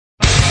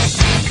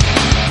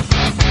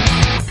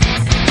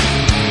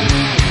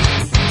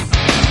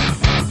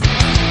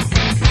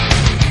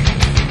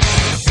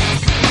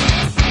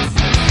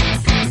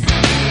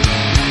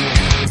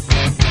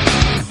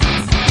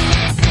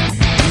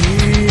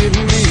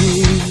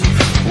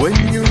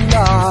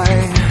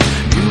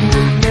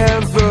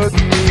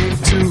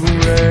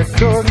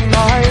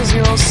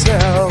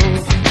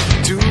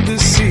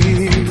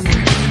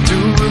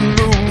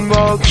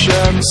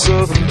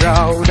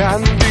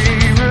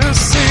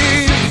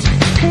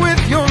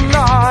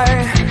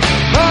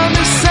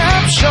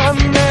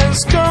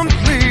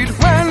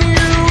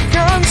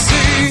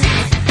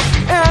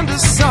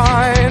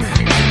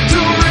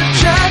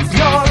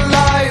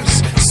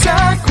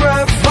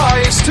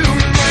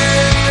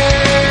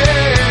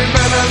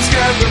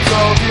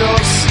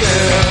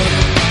skin.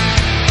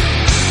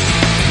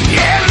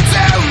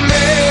 Into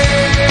me,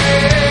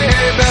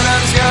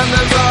 balance can't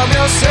of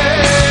your sin.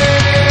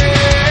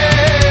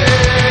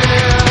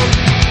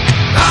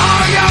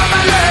 All your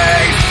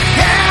belief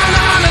and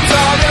honest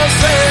of your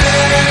sin.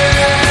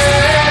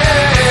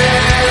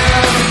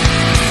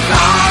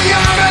 All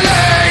your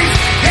belief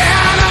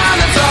and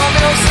honest of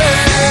your sin.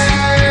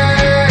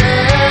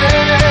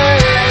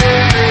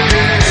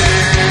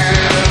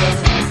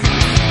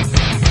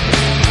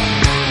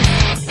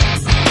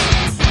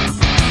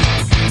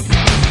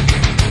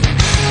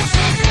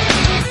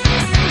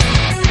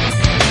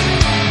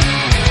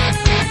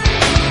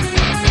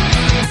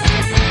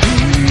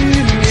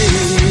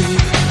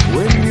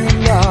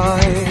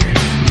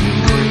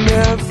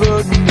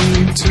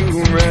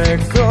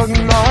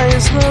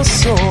 Recognize the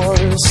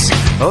source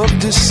of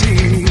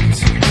deceit.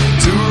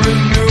 To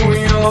renew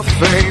your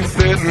faith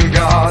in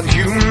God,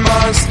 you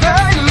must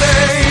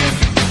believe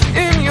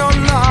in your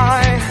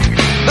lie.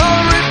 The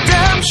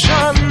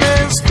redemption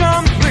is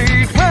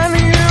complete when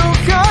you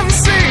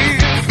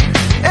conceive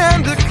and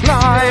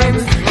decline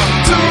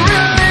to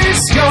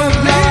release your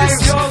life,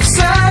 your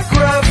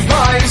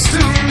sacrifice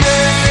to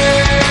me.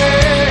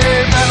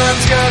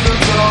 Balance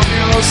gathers of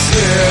your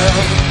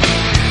sin.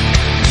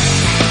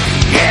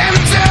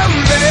 Into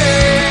me,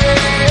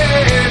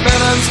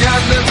 balance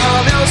gathers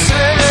of your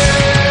sin.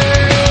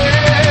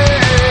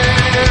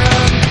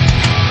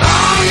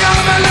 All your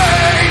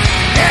belief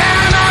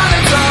and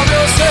honest of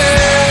your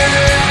sin.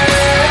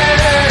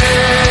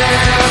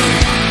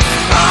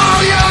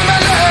 All your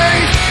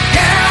belief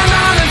and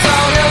honest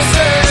of your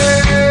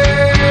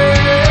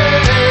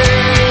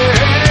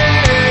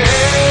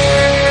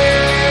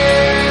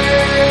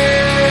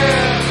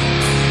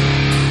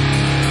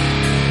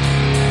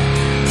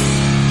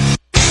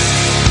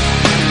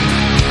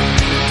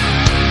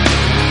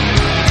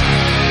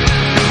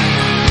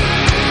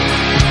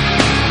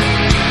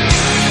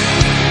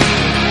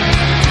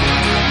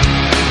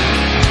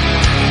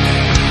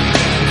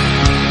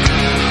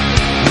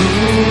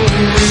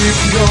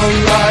Live your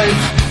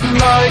life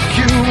like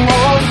you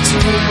want to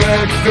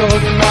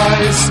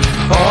recognize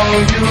all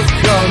you've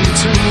come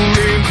to.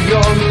 Live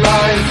your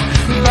life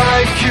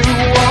like you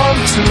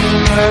want to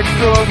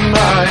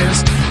recognize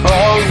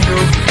all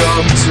you've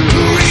come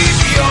to.